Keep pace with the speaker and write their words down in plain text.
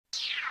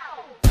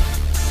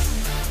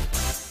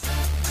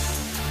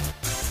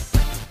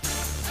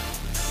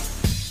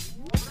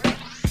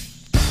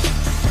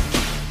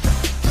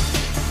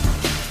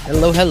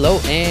Hello,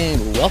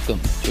 and welcome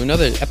to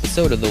another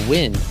episode of the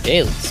Win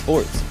Daily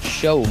Sports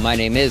Show. My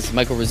name is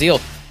Michael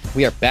Raziel.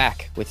 We are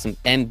back with some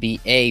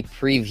NBA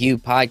preview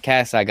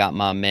podcasts. I got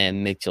my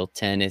man Mitchell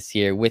Tennis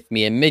here with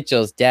me, and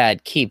Mitchell's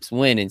dad keeps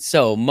winning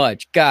so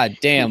much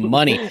goddamn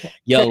money.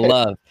 You'll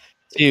love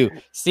to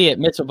see it.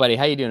 Mitchell, buddy,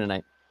 how you doing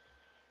tonight?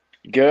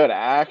 Good.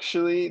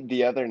 Actually,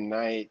 the other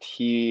night,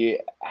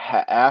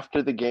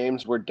 after the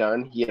games were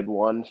done, he had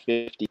won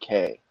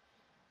 $50K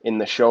in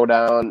the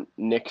showdown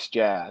Knicks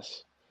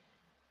Jazz.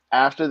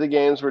 After the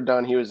games were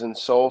done, he was in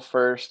sole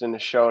first in the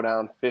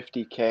showdown,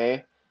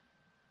 $50K.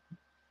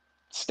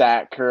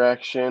 Stat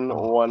correction,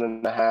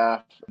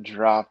 1.5,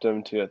 dropped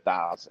him to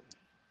 1,000.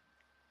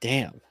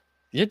 Damn,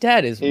 your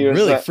dad is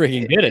really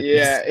freaking good at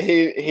this.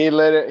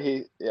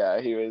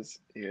 Yeah, he was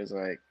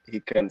like,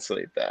 he couldn't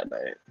sleep that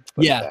night.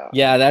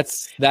 Yeah,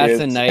 that's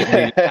a night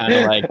where you kind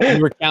of like,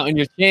 you were counting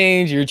your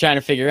change, you were trying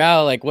to figure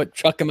out like, what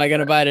truck am I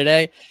gonna buy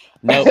today?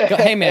 No,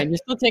 hey man, you're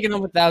still taking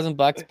home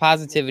 $1,000.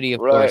 Positivity,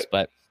 of course,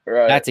 but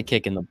that's a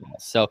kick in the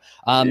balls. So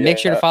make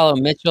sure to follow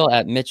Mitchell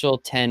at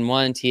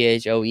Mitchell101,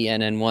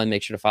 THOENN1.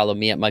 Make sure to follow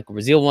me at Michael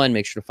Raziel1.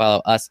 Make sure to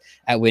follow us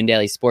at Win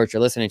Daily Sports.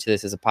 You're listening to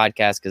this as a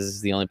podcast because this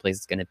is the only place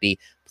it's going to be.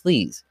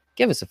 Please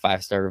give us a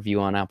 5-star review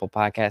on Apple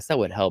Podcasts. That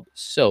would help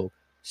so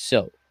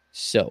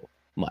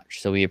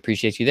much. So we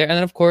appreciate you there. And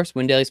then, of course,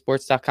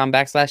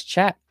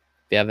 windailysports.com/chat.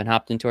 If you haven't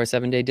hopped into our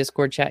 7-day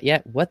Discord chat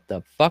yet, what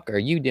the fuck are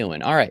you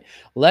doing? All right,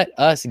 let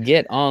us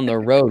get on the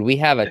road. We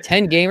have a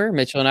 10-gamer.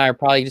 Mitchell and I are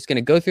probably just going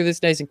to go through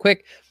this nice and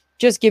quick,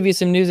 just give you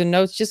some news and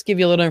notes, just give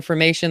you a little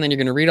information. Then you're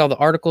going to read all the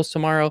articles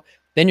tomorrow.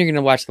 Then you're going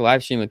to watch the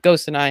live stream with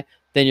Ghost and I.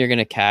 Then you're going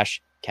to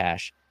cash.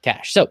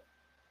 So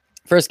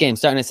first game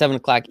starting at 7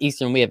 o'clock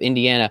Eastern. We have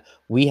Indiana.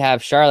 We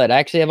have Charlotte. I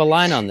actually have a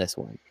line on this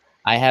one.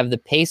 I have the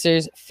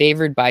Pacers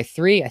favored by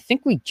 3. I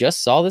think we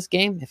just saw this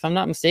game, if I'm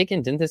not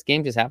mistaken. Didn't this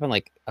game just happen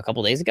like a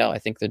couple days ago? I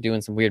think they're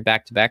doing some weird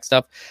back-to-back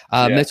stuff.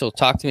 Mitchell,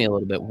 talk to me a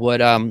little bit. What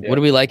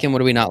do we like him? What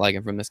do we not like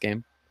him from this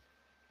game?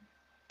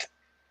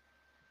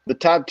 The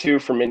top 2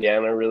 from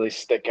Indiana really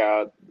stick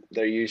out.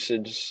 Their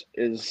usage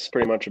is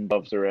pretty much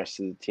above the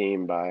rest of the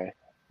team by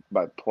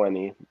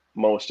plenty,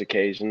 most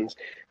occasions.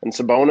 And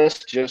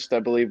Sabonis just, I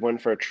believe, went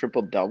for a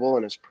triple-double,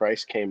 and his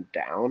price came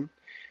down.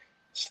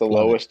 It's the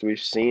lowest we've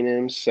seen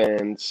him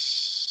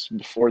since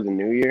before the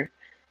new year.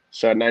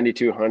 So at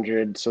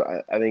 9,200,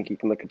 so I think you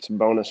can look at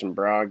Sabonis and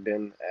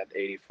Brogdon at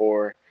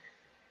 84.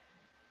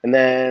 And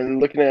then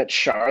looking at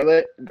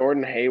Charlotte,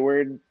 Gordon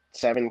Hayward,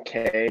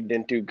 7K,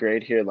 didn't do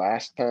great here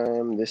last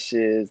time. This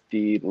is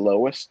the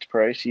lowest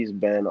price he's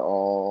been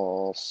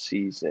all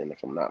season,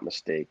 if I'm not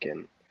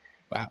mistaken.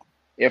 Wow.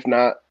 If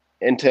not,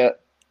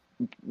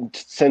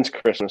 since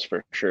Christmas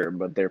for sure,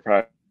 but they're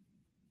probably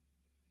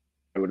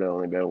would have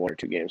only been 1 or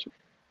 2 games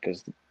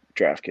because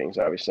DraftKings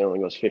obviously only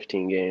goes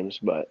 15 games.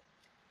 But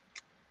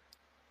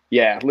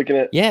yeah, looking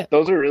at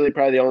those are really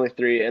probably the only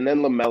 3. And then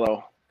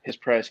LaMelo, his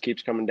price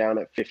keeps coming down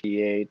at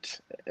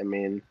 58. I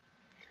mean,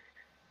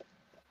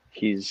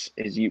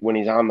 when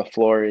he's on the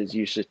floor, his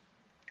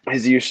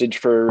usage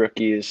for a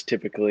rookie is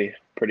typically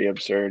pretty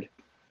absurd.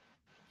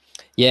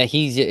 Yeah,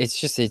 it's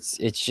just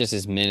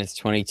his minutes,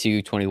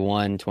 22,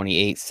 21,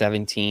 28,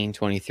 17,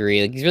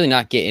 23. Like, he's really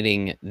not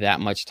getting that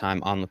much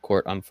time on the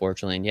court,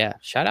 unfortunately. And yeah,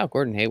 shout out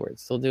Gordon Hayward,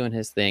 still doing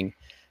his thing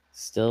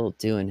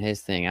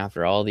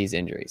after all these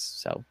injuries.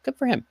 So good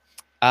for him.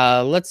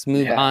 Let's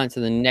move on to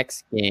the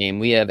next game.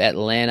 We have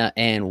Atlanta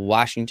and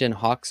Washington.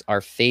 Hawks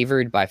are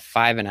favored by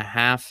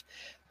 5.5.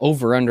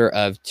 Over under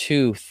of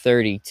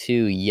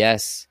 232.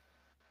 Yes,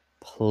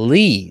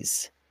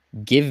 please.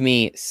 Give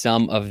me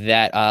some of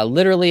that.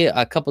 Literally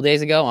a couple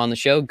days ago on the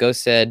show,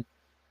 Ghost said,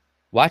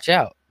 watch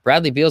out.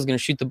 Bradley Beal is going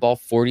to shoot the ball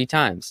 40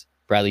 times.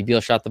 Bradley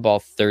Beal shot the ball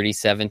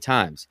 37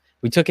 times.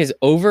 We took his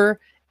over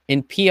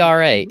in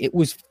PRA. It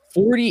was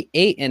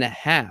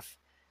 48.5.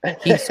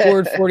 He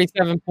scored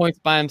 47 points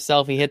by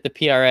himself. He hit the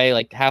PRA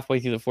like halfway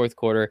through the fourth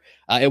quarter.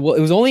 It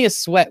was only a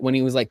sweat when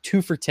he was like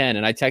 2 for 10.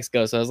 And I text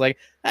Ghost. I was like,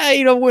 hey,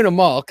 you don't win them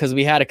all because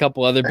we had a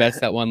couple other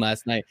bets that won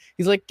last night.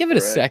 He's like, give it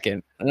a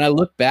second. And I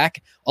look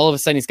back, all of a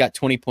sudden he's got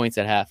 20 points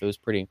at half. It was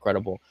pretty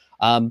incredible.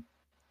 So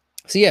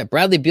yeah,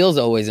 Bradley Beal's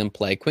always in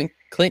play.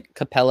 Clint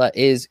Capella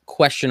is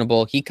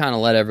questionable. He kind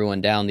of let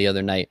everyone down the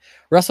other night.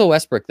 Russell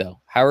Westbrook,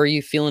 though, how are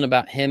you feeling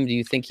about him? Do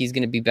you think he's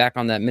going to be back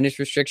on that minutes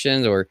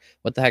restrictions, or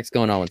what the heck's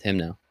going on with him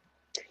now?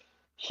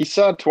 He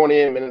saw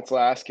 28 minutes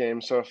last game,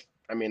 so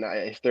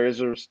if there is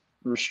a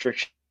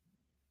restriction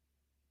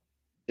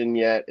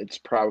yet, it's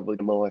probably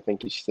low. I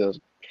think he's still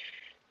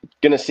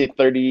going to see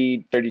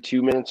 30,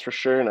 32 minutes for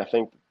sure, and I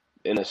think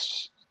in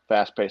this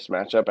fast-paced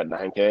matchup at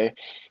 9K,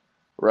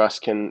 Russ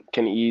can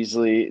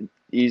easily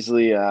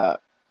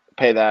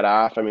pay that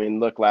off. I mean,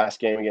 look,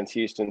 last game against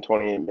Houston,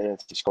 28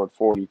 minutes, he scored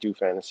 42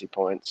 fantasy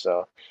points.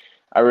 So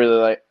I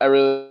really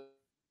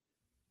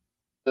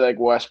like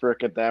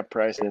Westbrook at that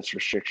price, and its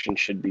restriction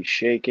should be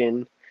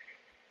shaken.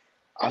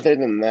 Other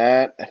than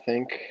that, I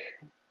think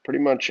pretty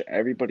much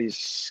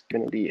everybody's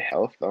going to be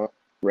healthy.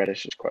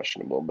 Reddish is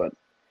questionable, but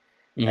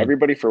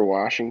everybody for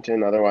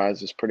Washington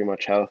otherwise is pretty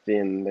much healthy,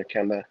 and they're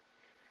kind of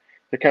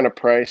they're kind of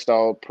priced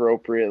all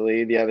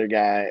appropriately. The other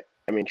guy,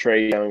 I mean,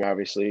 Trae Young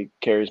obviously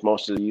carries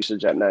most of the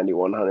usage at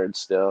 9,100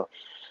 still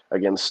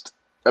against,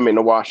 I mean,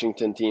 a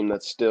Washington team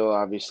that's still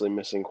obviously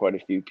missing quite a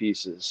few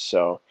pieces.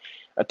 So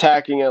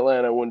attacking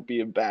Atlanta wouldn't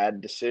be a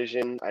bad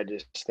decision. I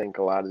just think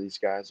a lot of these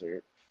guys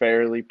are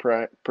fairly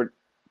priced,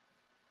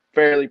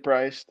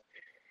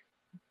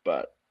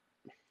 but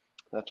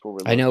that's where we're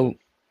looking. I know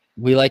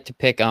we like to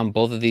pick on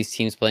both of these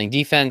teams playing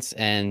defense,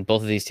 and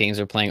both of these teams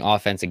are playing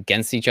offense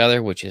against each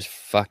other, which is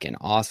fucking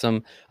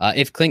awesome.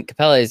 If Clint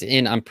Capella is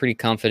in, I'm pretty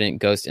confident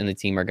Ghost and the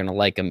team are going to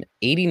like him.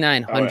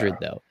 8,900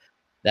 though.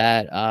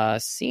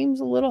 That seems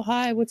a little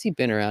high. What's he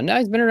been around? No,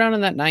 he's been around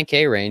in that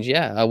 9K range.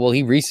 Yeah. Well,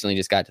 he recently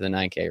just got to the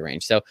 9K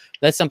range. So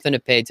that's something to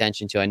pay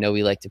attention to. I know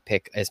we like to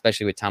pick,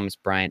 especially with Thomas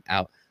Bryant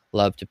out,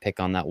 love to pick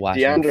on that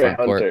Washington DeAndre front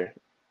court. Hunter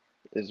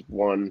is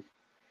one.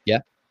 Yeah.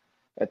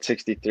 At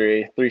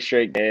 63, 3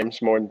 straight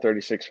games, more than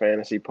 36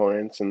 fantasy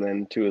points. And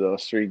then 2 of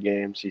those 3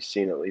 games, he's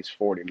seen at least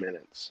 40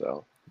 minutes.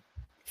 So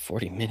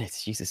 40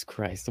 minutes. Jesus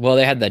Christ. Well,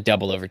 they had that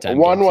double overtime.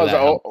 One game,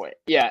 was,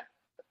 yeah.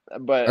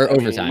 But or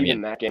overtime,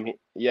 even that game,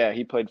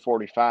 he played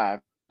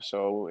 45.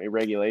 So in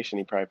regulation,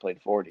 he probably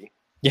played 40.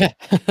 Yeah.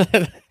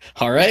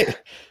 All right.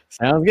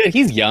 Sounds good.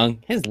 He's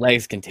young. His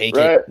legs can take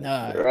it.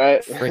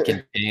 Right.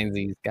 Freaking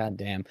pansies.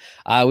 Goddamn.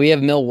 We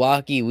have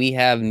Milwaukee. We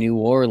have New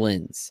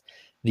Orleans.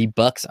 The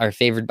Bucks are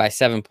favored by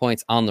 7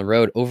 points on the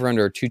road, over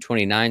under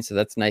 229. So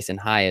that's nice and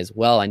high as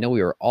well. I know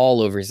we were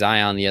all over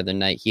Zion the other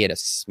night. He had a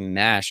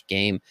smash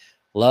game.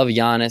 Love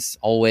Giannis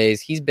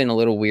always. He's been a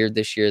little weird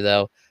this year,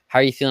 though. How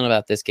are you feeling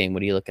about this game?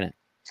 What are you looking at?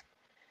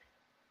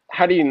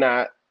 How do you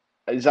not?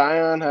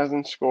 Zion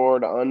hasn't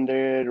scored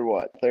under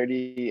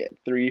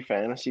 33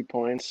 fantasy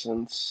points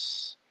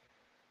since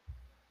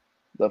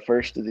the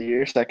first of the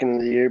year, second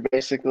of the year,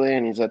 basically,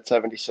 and he's at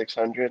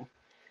 7,600.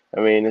 I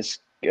mean, it's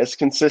as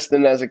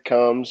consistent as it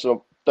comes.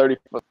 So pretty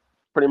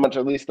much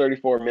at least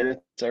 34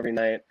 minutes every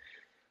night.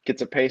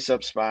 Gets a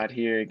pace-up spot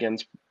here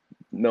against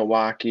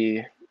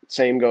Milwaukee.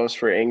 Same goes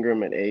for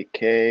Ingram at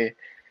 8K.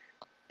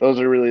 Those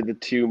are really the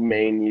 2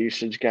 main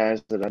usage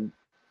guys that I'd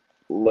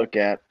look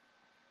at.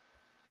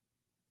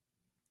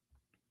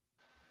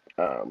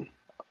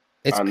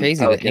 It's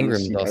crazy that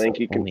Ingram is also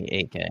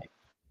only 8K.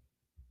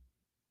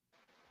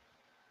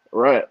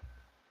 Right.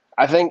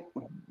 I think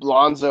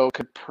Lonzo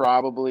could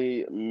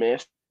probably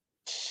miss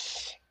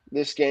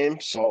this game,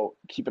 so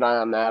keep an eye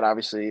on that.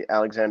 Obviously,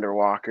 Alexander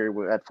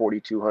Walker at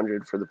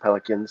 4,200 for the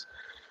Pelicans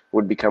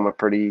would become a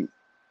pretty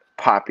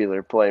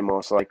popular play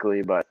most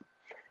likely, but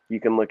you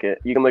can look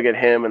at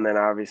him, and then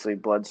obviously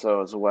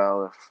Bledsoe as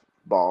well if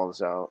Ball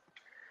is out.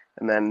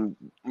 And then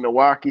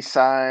Milwaukee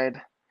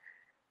side,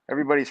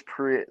 everybody's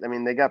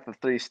they got the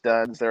 3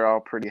 studs. They're all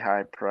pretty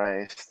high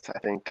priced. I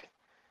think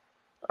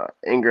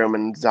Ingram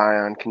and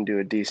Zion can do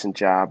a decent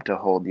job to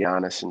hold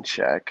Giannis in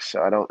check.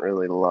 So I don't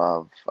really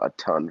love a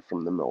ton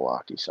from the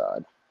Milwaukee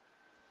side.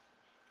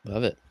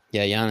 Love it.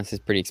 Yeah, Giannis is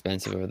pretty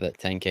expensive over that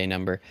 10K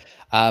number.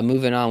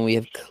 Moving on, we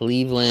have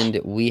Cleveland.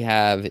 We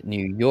have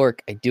New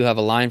York. I do have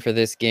a line for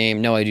this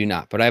game. No, I do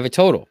not. But I have a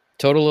total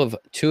of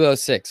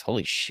 206.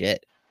 Holy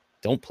shit.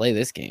 Don't play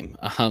this game.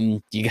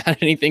 You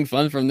got anything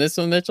fun from this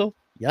one, Mitchell?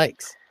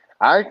 Yikes.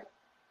 I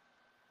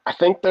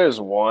think there's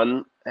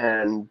one,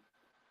 and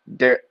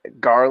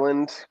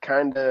Garland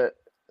kind of,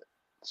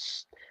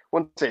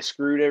 wouldn't say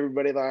screwed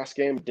everybody last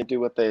game, didn't do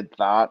what they had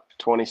thought.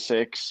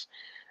 26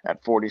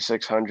 at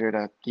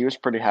 4,600. He was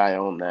pretty high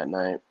on that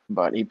night,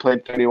 but he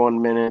played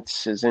 31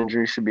 minutes. His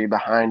injury should be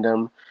behind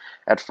him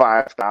at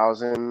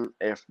 5,000.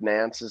 If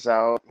Nance is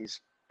out,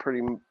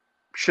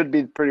 should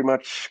be pretty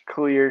much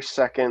clear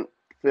second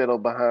fiddle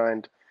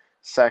behind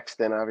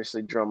Sexton.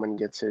 Obviously, Drummond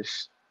gets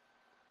his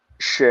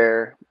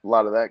share. A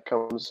lot of that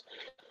comes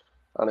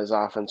on his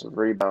offensive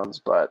rebounds,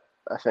 but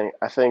I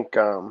think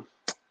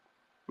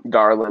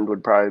Garland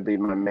would probably be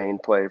my main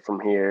play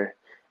from here,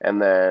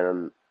 and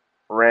then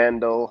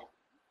Randall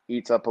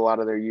eats up a lot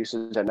of their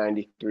usage at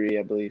 93.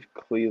 I believe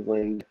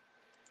Cleveland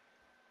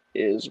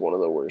is one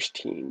of the worst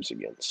teams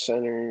against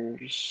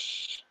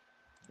centers,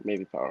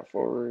 maybe power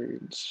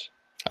forwards.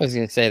 I was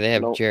going to say they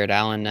have Jared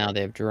Allen now.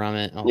 They have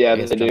Drummond. Oh, yeah,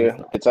 they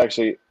do. It's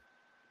actually,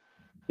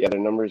 their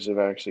numbers have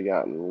actually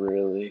gotten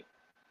really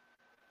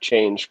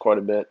changed quite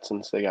a bit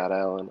since they got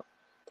Allen.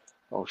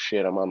 Oh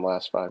shit, I'm on the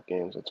last 5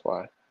 games. That's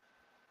why.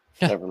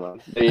 Never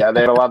mind. Yeah,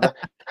 they've allowed the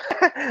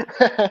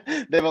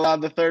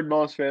 3rd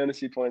most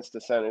fantasy points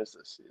to centers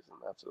this season.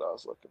 That's what I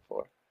was looking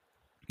for.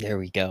 There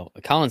we go.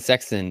 Colin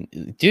Sexton,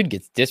 dude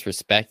gets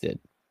disrespected.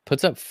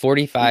 Puts up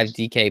 45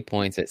 DK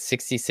points at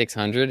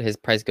 6,600. His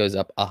price goes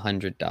up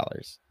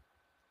 $100.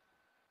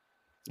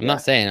 I'm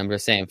not saying. I'm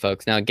just saying,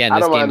 folks. Now, again,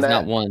 this game is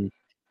not one.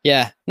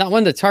 Yeah, not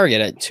one to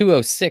target at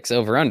 206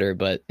 over under,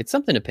 but it's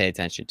something to pay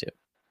attention to.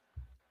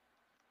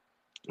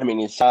 I mean,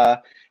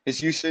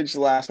 his usage the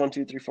last 1,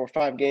 2, 3, 4,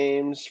 5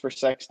 games for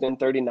Sexton: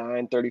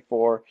 39,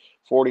 34,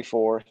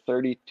 44,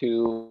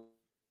 32,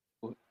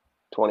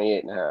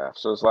 28.5.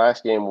 So his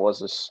last game was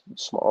the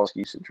smallest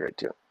usage rate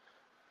too.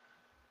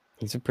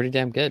 These are pretty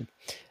damn good.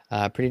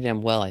 Pretty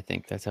damn well, I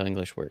think. That's how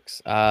English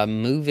works.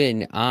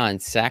 Moving on,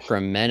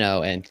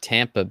 Sacramento and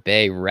Tampa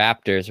Bay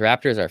Raptors.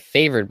 Raptors are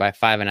favored by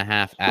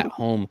 5.5 at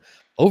home.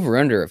 Over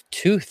under of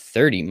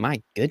 230. My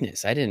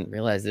goodness, I didn't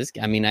realize this.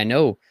 I mean, I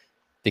know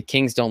the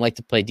Kings don't like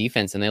to play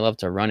defense and they love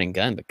to run and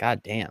gun, but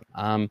goddamn.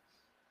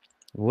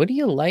 What do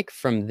you like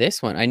from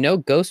this one? I know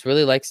Ghost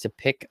really likes to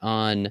pick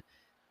on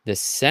the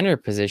center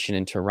position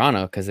in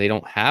Toronto because they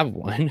don't have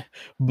one.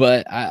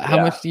 But how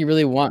much do you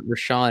really want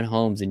Richaun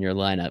Holmes in your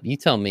lineup? You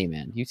tell me,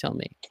 man. You tell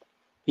me.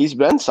 He's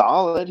been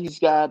solid. He's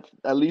got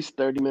at least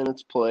 30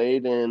 minutes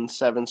played in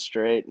 7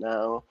 straight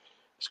now.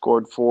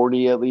 Scored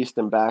 40 at least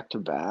in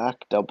back-to-back,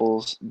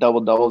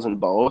 double-doubles in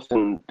both.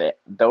 And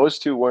those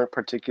two weren't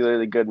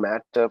particularly good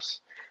matchups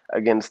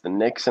against the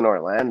Knicks in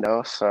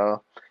Orlando.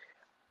 So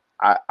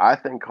I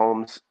think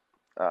Holmes,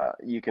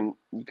 you can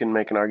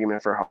make an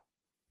argument for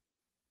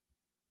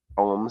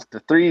Holmes. The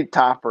 3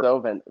 toppers, though,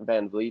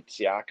 Van Vliet,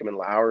 Siakam, and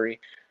Lowry.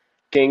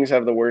 Kings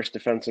have the worst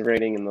defensive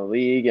rating in the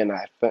league, and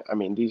I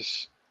mean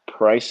these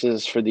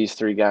prices for these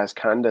 3 guys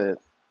kind of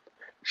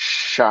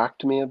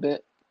shocked me a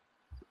bit.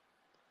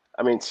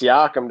 I mean,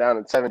 Siakam down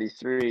at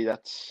 73,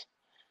 that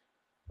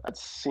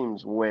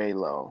seems way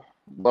low.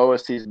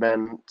 Lowest he's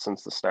been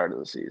since the start of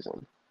the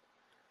season.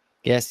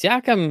 Yeah,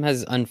 Siakam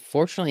has,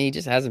 unfortunately, he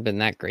just hasn't been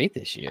that great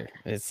this year.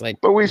 It's like,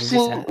 but we've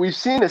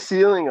seen a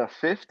ceiling of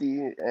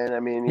 50, and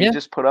I mean, he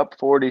just put up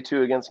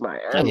 42 against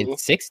Miami. I mean,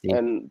 60,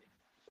 and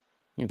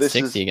this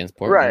 60 is against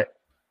Portland. Right.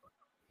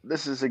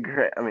 This is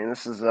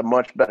a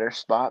much better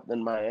spot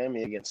than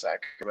Miami against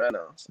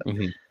Sacramento. So.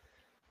 Mm-hmm.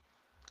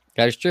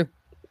 That is true.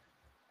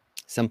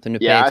 Something to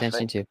pay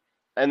attention to.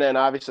 And then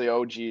obviously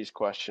OG is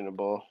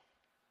questionable.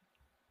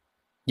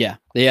 Yeah.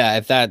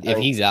 If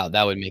he's out,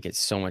 that would make it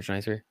so much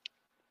nicer.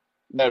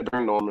 That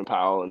bring Norman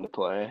Powell into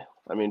play.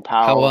 I mean,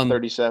 Powell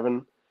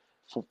 37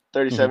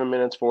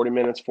 minutes, 40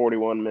 minutes,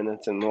 41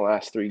 minutes in the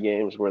last 3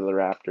 games where the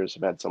Raptors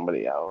have had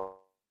somebody out.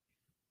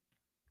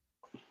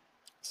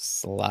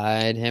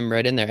 Slide him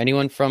right in there.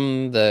 Anyone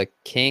from the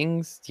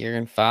Kings?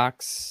 De'Aaron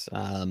Fox?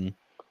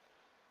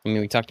 I mean,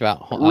 we talked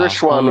about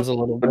Richaun a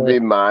little bit. Would be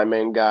my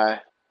main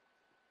guy.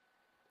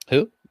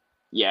 Who?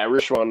 Yeah,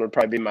 Richaun would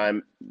probably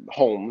be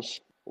Holmes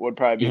would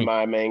probably be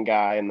my main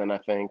guy, and then I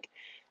think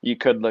you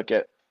could look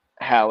at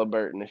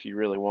Halliburton if you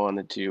really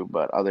wanted to,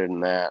 but other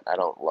than that, I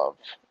don't love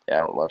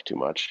too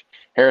much.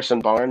 Harrison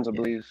Barnes, I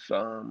believe.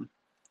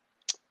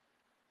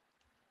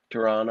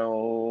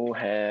 Toronto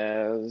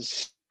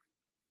has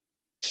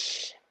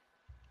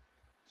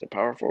the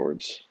power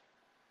forwards.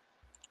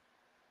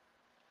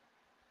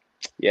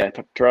 Yeah,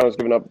 Toronto's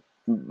given up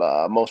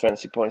most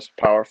fantasy points to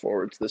power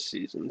forwards this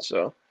season.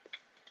 So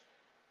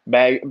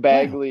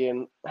Bagley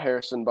and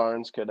Harrison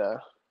Barnes could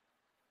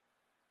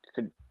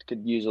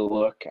use a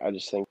look. I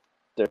just think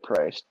they're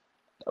priced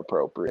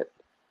appropriate.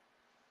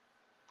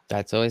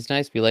 That's always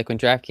nice. We like when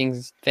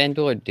DraftKings,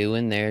 FanDuel are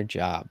doing their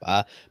job.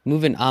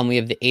 Moving on, we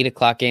have the 8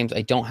 o'clock games.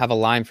 I don't have a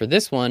line for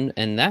this one,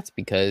 and that's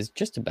because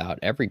just about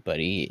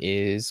everybody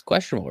is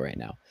questionable right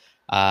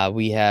now.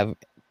 We have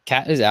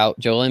Cat is out.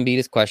 Joel Embiid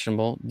is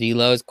questionable.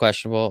 D'Lo is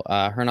questionable.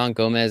 Hernan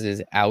Gomez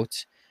is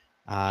out.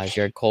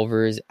 Jared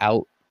Culver is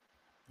out.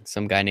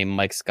 Some guy named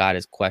Mike Scott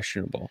is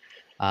questionable.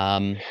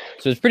 So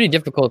it's pretty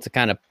difficult to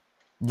kind of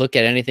look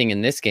at anything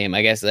in this game.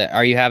 I guess, do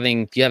you have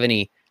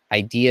any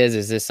ideas?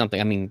 Is this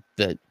something, I mean,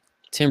 the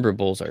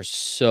Timberwolves are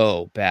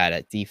so bad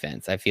at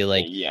defense. I feel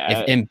like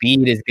if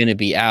Embiid is going to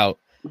be out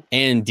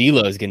and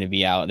D'Lo is going to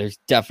be out, there's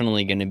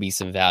definitely going to be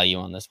some value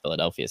on this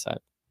Philadelphia side.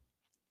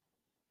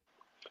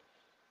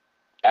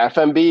 If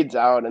Embiid's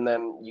out, and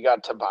then you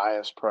got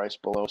Tobias price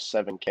below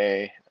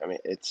 $7K. I mean,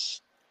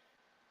 it's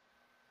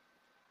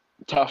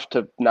tough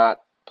to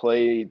not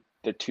play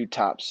the 2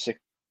 top Sixers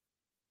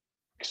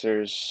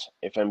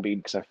if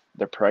Embiid, because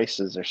their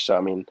prices are so.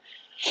 I mean,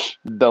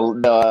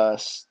 the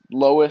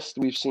lowest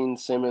we've seen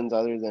Simmons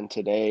other than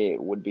today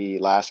would be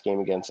last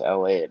game against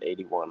LA at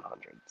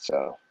 8,100.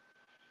 So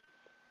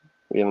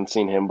we haven't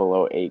seen him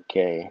below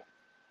 8K.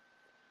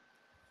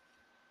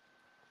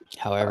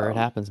 However, it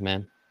happens,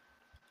 man.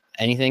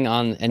 Anything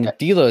on, and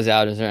D'Lo's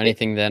out. Is there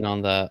anything then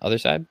on the other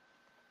side?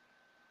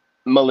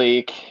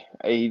 Malik,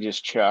 he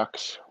just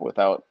chucks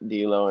without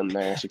D'Lo in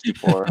there,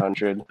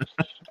 6,400.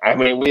 I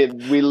mean,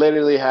 we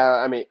literally have.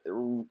 I mean,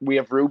 we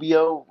have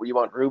Rubio. You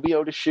want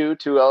Rubio to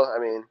shoot? Who else? I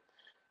mean,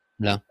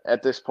 no.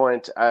 At this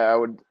point, I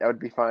would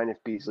be fine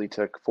if Beasley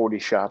took 40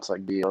 shots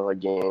like D'Lo a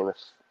game. If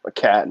a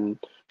Cat and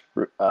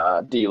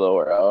D'Lo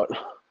are out.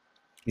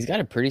 He's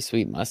got a pretty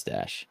sweet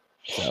mustache,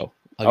 so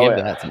I'll give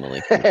that to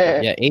Malik.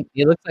 Yeah, it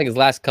looks like his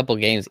last couple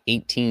games,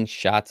 18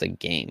 shots a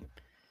game.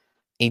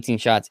 18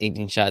 shots,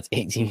 18 shots,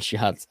 18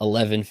 shots,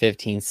 11,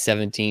 15,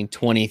 17,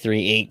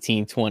 23,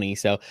 18, 20.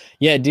 So,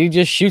 yeah, dude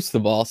just shoots the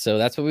ball. So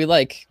that's what we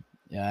like.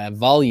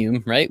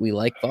 Volume, right? We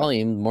like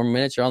volume. The more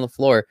minutes you're on the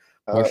floor,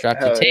 more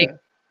shots you take.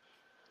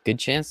 good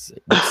chance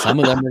some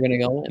of them are going to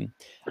go in.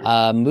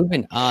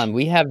 Moving on,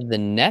 we have the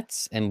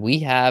Nets and we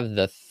have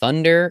the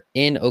Thunder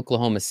in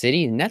Oklahoma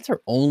City. The Nets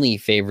are only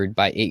favored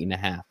by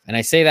 8.5. And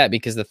I say that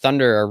because the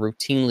Thunder are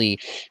routinely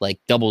like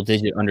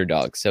double-digit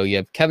underdogs. So you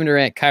have Kevin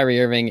Durant,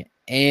 Kyrie Irving,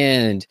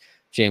 and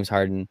James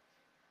Harden.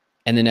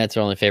 And the Nets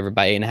are only favored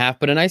by 8.5,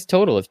 but a nice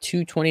total of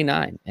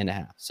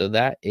 229.5. So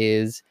that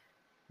is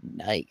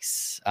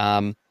nice.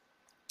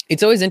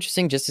 It's always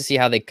interesting just to see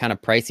how they kind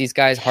of price these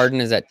guys. Harden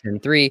is at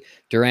 10.3,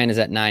 Durant is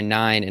at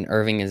 9.9, and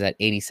Irving is at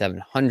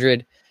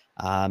 8,700.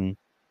 I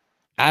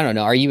don't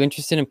know. Are you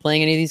interested in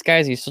playing any of these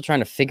guys? Are you still trying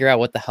to figure out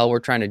what the hell we're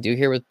trying to do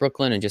here with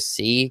Brooklyn and just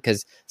see?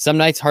 Because some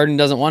nights Harden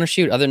doesn't want to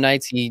shoot. Other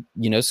nights he,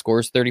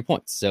 scores 30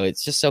 points. So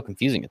it's just so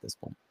confusing at this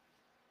point.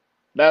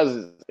 That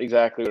was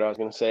exactly what I was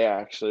going to say,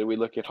 actually. We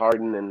look at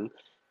Harden, and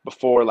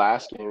before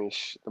last game,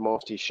 the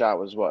most he shot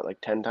was, like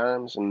 10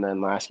 times? And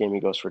then last game he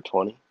goes for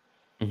 20.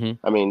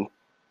 Mm-hmm. I mean,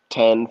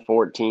 10,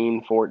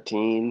 14,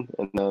 14,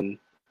 and then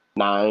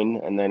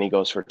 9, and then he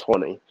goes for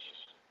 20.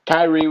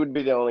 Kyrie would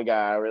be the only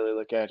guy I really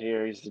look at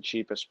here. He's the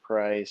cheapest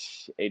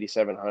price,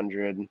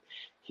 8,700.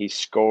 He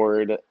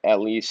scored at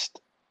least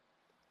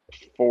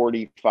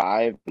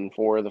 45 in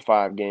 4 of the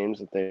 5 games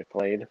that they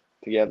played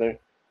together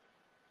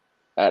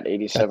at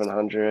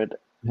 8,700.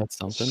 That's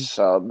something.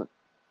 So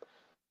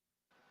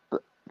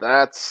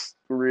that's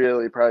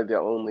really probably the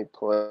only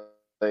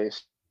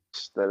place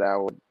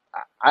that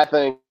I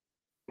think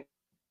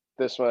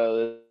this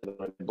one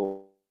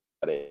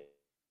is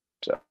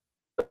so.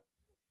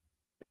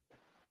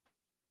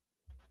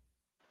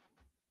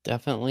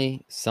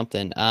 Definitely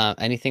something.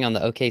 Anything on the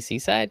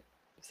OKC side?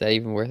 Is that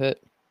even worth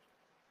it?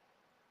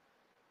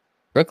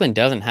 Brooklyn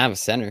doesn't have a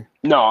center.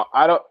 No,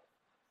 I don't.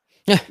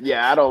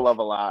 Yeah, I don't love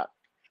a lot.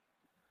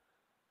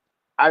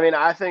 I mean,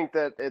 I think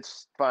that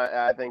it's fine.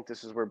 I think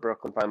this is where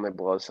Brooklyn finally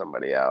blows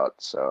somebody out.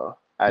 So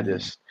I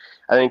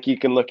think you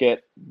can look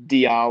at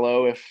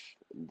Diallo if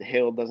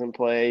Hill doesn't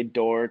play,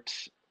 Dort,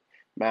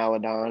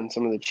 Maladon,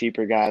 some of the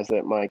cheaper guys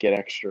that might get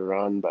extra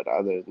run. But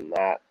other than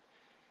that,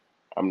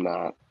 I'm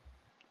not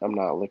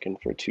looking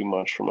for too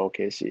much from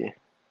OKC.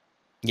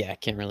 Yeah,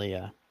 can't really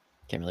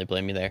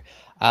blame you there.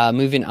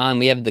 Moving on,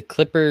 we have the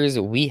Clippers.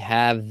 We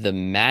have the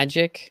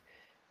Magic.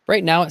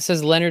 Right now, it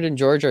says Leonard and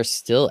George are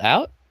still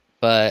out,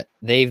 but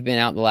they've been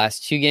out the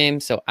last 2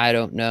 games, so I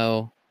don't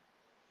know.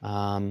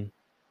 It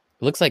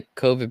looks like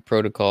COVID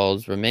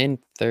protocols remain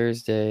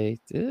Thursday.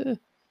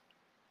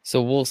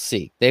 So we'll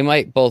see. They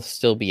might both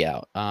still be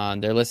out.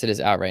 They're listed as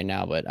out right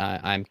now, but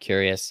I'm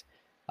curious.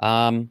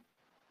 How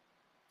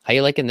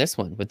you liking this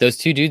one with those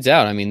 2 dudes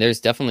out? I mean, there's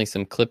definitely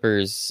some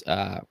Clippers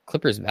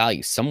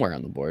value somewhere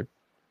on the board.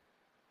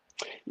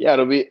 Yeah,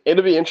 it'll be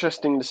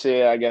interesting to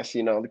see. I guess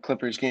the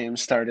Clippers game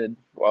started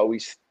while we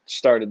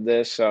started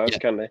this, so I was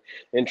kind of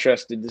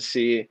interested to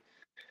see.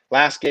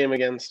 Last game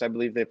against, I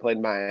believe they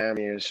played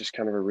Miami. It was just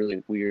kind of a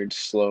really weird,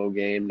 slow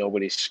game.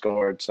 Nobody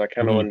scored, so I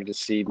kind of wanted to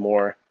see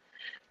more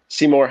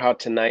how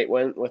tonight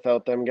went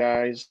without them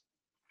guys.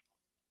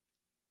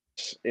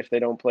 If they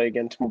don't play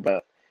against them,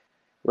 but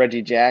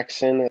Reggie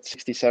Jackson at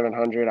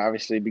 6,700,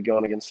 obviously be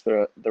going against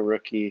the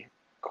rookie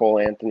Cole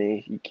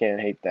Anthony. You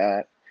can't hate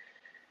that.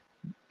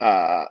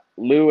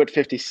 Lou at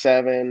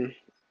 57.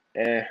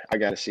 I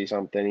got to see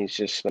something. He's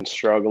just been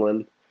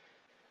struggling.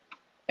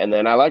 And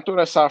then I liked what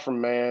I saw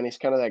from Mann. He's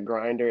kind of that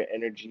grinder,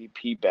 energy,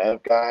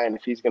 P-Bev guy. And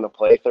if he's going to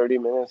play 30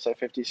 minutes at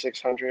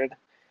 5,600,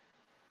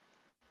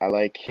 I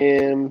like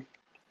him.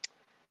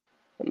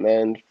 And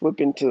then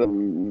flipping to the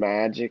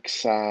Magic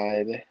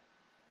side,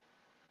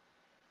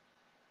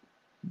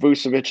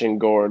 Vucevic and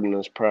Gordon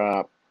is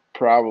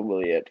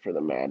probably it for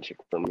the Magic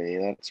for me.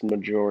 That's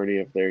majority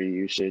of their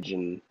usage.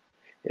 And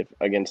if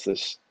against a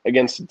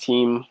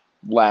team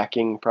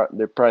lacking,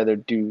 they're probably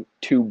their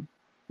 2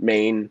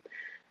 main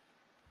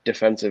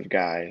defensive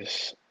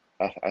guys.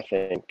 I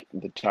think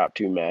the top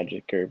 2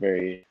 Magic are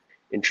very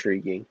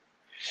intriguing.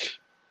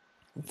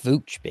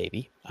 Vooch,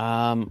 baby.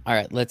 All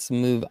right, let's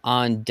move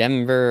on.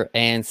 Denver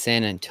and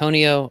San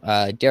Antonio.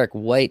 Derek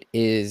White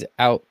is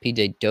out.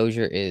 PJ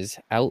Dozier is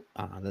out.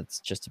 That's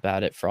just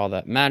about it for all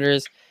that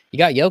matters. You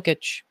got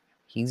Jokic.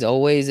 He's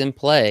always in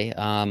play.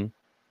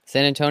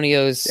 San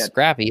Antonio's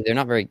scrappy. They're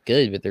not very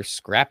good, but they're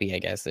scrappy, I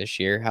guess, this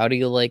year. How do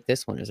you like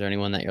this one? Is there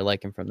anyone that you're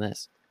liking from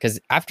this? Because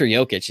after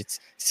Jokic, it's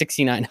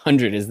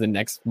 6,900 is the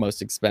next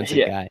most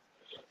expensive guy.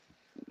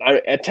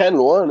 At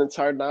 10-1, it's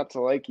hard not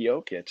to like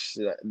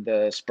Jokic.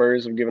 The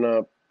Spurs have given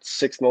up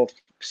sixth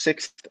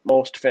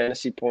most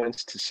fantasy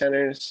points to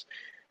centers.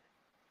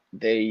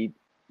 They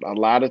a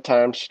lot of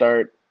times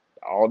start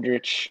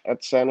Aldridge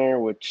at center,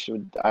 which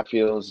I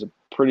feel is a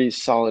pretty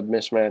solid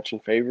mismatch in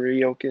favor of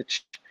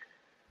Jokic.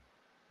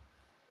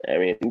 I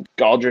mean,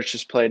 Aldridge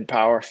has played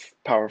power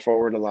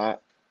forward a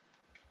lot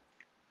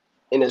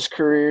in his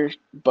career,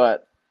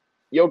 but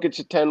Jokic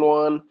at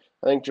 10-1.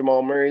 I think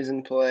Jamal Murray's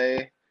in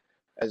play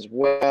as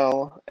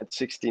well at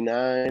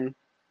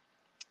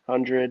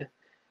 6,900.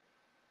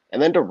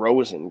 And then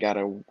DeRozan got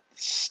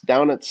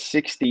down at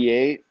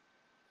 68.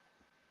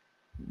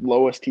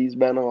 Lowest he's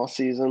been all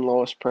season,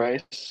 lowest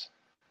price.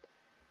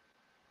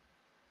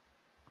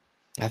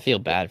 I feel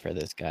bad for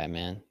this guy,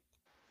 man.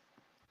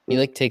 He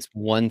like takes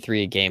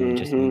 1-3 a game and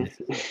just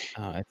misses.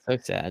 Oh, it's so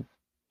sad.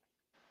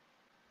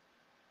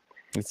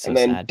 It's so and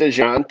then sad.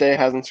 DeJounte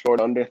hasn't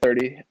scored under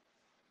 30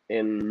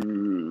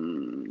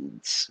 in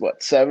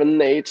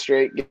 7-8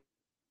 straight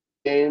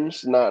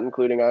games, not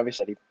including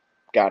obviously he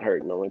got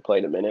hurt and only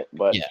played a minute,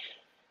 but yeah.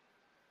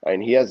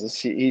 And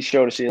he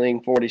showed a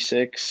ceiling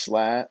 46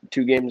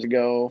 2 games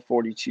ago,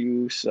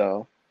 42.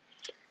 So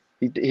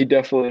he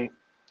definitely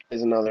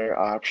is another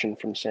option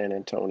from San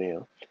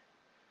Antonio.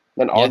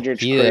 Then Aldridge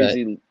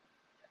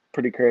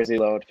pretty crazy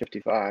low at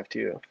 55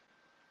 too.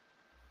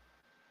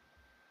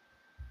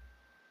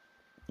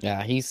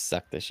 Yeah, he's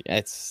sucked this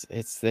year.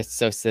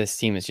 This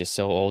team is just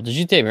so old.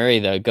 Dejounte Murray,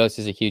 though, Ghost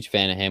is a huge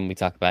fan of him. We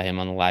talk about him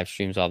on the live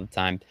streams all the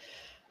time.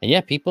 And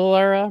yeah, he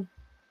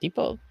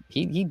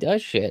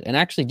does shit. And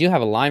actually do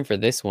have a line for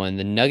this one.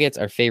 The Nuggets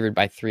are favored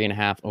by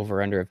 3.5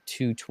 over under of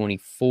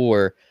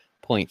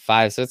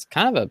 224.5. So it's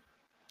kind of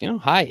a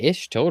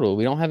high-ish total.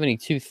 We don't have any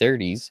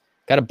 230s.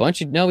 Got a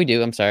bunch of we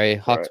do. I'm sorry,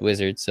 Hawks right.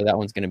 Wizards. So that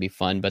one's gonna be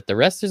fun. But the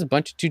rest there's a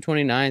bunch of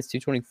 229s,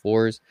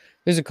 224s.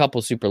 There's a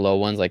couple super low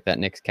ones like that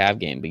Knicks Cavs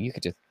game, but you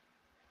could just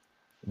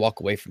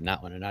walk away from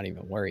that one and not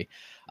even worry.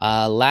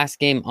 Last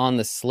game on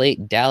the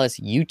slate, Dallas,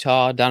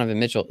 Utah. Donovan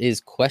Mitchell is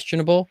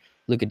questionable.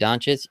 Luka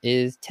Doncic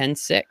is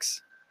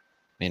 10-6.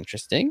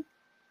 Interesting.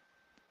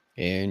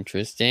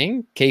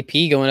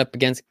 KP going up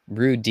against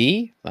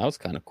Rudy. That was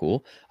kind of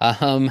cool.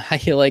 How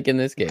you liking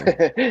this game?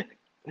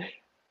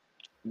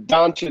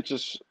 Doncic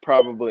is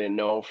probably a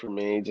no for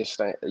me.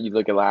 Just you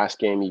look at last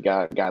game, you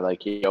got a guy like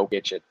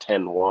Jokic at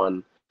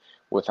 10-1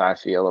 with, I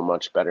feel, a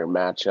much better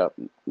matchup,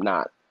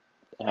 not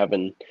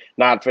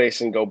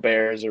facing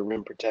Gobert as a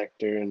rim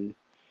protector, and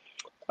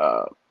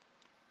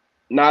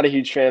not a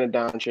huge fan of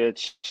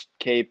Doncic.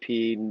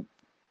 KP,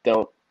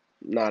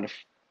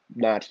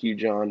 not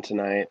huge on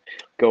tonight.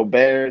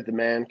 Gobert, the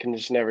man can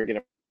just never get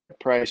a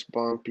price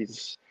bump.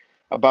 He's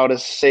about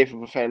as safe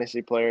of a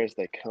fantasy player as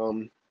they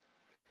come.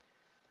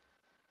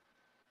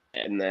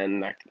 And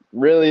then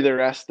really the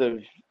rest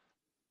of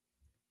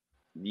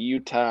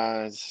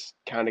Utah's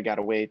kind of got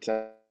to wait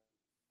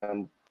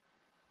on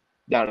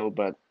Dono,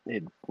 but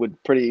it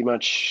would pretty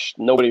much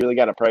nobody really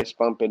got a price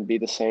bump. It'd be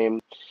the same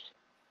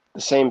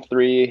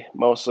three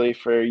mostly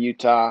for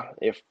Utah.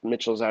 If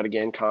Mitchell's out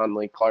again,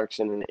 Conley,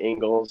 Clarkson, and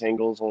Ingles.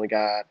 Ingles only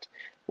got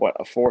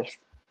a fourth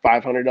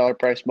 $500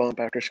 price bump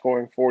after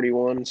scoring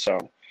 41. So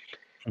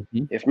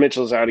if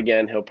Mitchell's out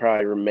again, he'll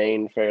probably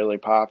remain fairly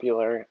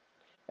popular.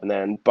 And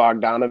then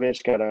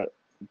Bogdanovich got a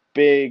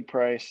big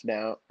price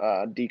down,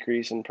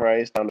 decrease in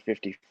price down to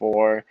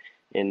 54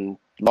 in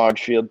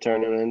large field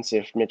tournaments.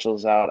 If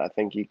Mitchell's out, I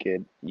think you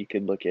could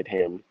look at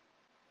him.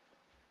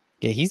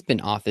 Yeah, he's been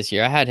off this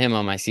year. I had him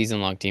on my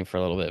season-long team for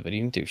a little bit, but he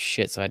didn't do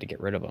shit, so I had to get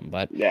rid of him.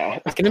 But yeah,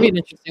 it's going to be an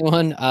interesting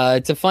one.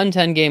 It's a fun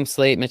 10-game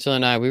slate. Mitchell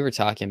and I, we were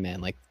talking,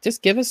 man,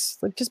 just give us,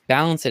 just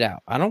balance it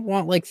out. I don't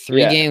want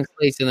 3-game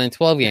slates and then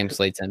 12-game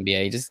slates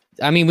NBA.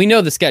 We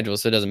know the schedule,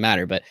 so it doesn't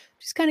matter, but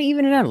just kind of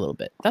even it out a little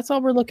bit. That's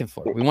all we're looking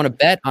for. We want to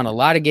bet on a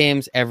lot of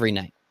games every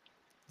night.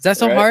 Is that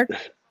so hard?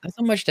 That's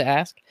not much to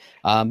ask.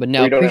 But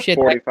no, we don't appreciate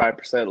have 45%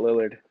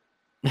 Lillard.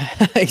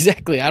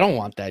 Exactly. I don't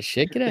want that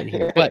shit. Get out of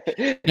here. But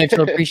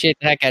Mitchell, appreciate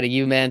the heck out of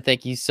you, man.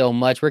 Thank you so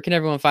much. Where can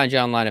everyone find you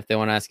online if they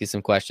want to ask you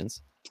some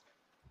questions?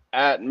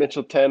 At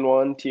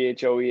Mitchell101,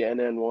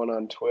 THOENN1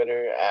 on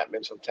Twitter, at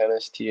Mitchell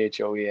Tennis,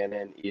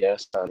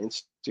 THOENNES on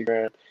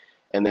Instagram,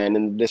 and then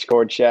in the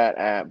Discord chat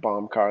at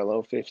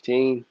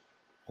BombCarlo15.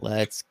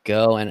 Let's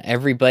go. And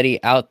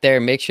everybody out there,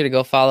 make sure to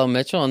go follow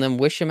Mitchell and then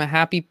wish him a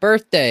happy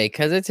birthday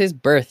because it's his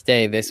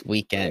birthday this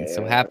weekend.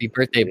 So happy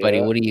birthday,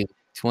 buddy. What are you,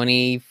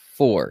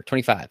 24,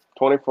 25?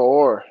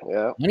 24,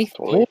 yeah.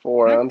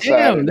 24 on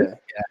Saturday.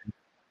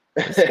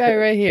 This guy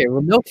right here.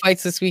 Well, no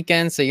fights this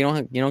weekend, so you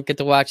don't get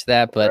to watch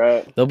that,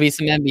 but there'll be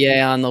some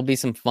NBA on, there'll be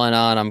some fun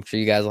on. I'm sure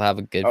you guys will have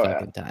a good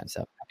time.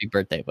 So happy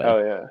birthday, buddy.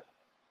 Oh yeah.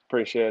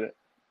 Appreciate it.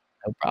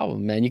 No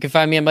problem, man. You can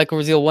find me at Michael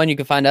Raziel 1. You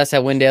can find us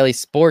at Win Daily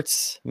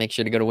Sports. Make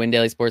sure to go to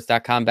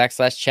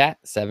windailysports.com/chat.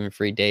 7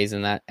 free days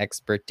in that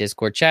expert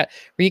Discord chat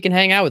where you can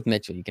hang out with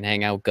Mitchell. You can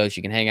hang out with Ghost.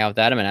 You can hang out with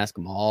Adam and ask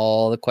him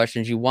all the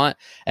questions you want.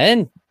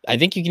 And I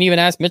think you can even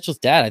ask Mitchell's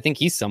dad. I think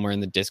he's somewhere in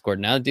the Discord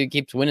now. The dude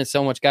keeps winning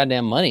so much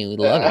goddamn money. We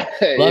love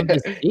it. Love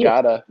to see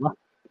it.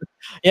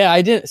 Yeah,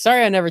 I did.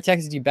 Sorry, I never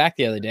texted you back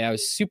the other day. I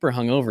was super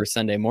hungover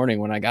Sunday morning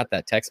when I got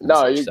that text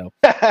message. So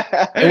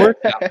it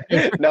worked out.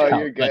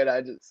 You're good.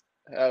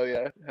 Hell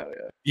yeah.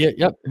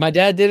 Yep. My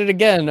dad did it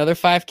again. Another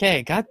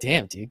 5K. God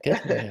damn, dude.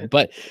 Good man.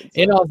 But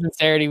in all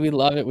sincerity, we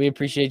love it. We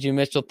appreciate you,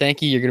 Mitchell.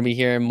 Thank you. You're going to be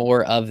hearing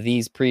more of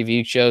these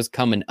preview shows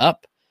coming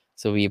up.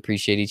 So we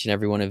appreciate each and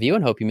every one of you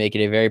and hope you make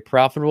it a very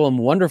profitable and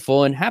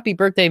wonderful and happy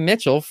birthday,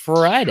 Mitchell,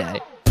 Friday.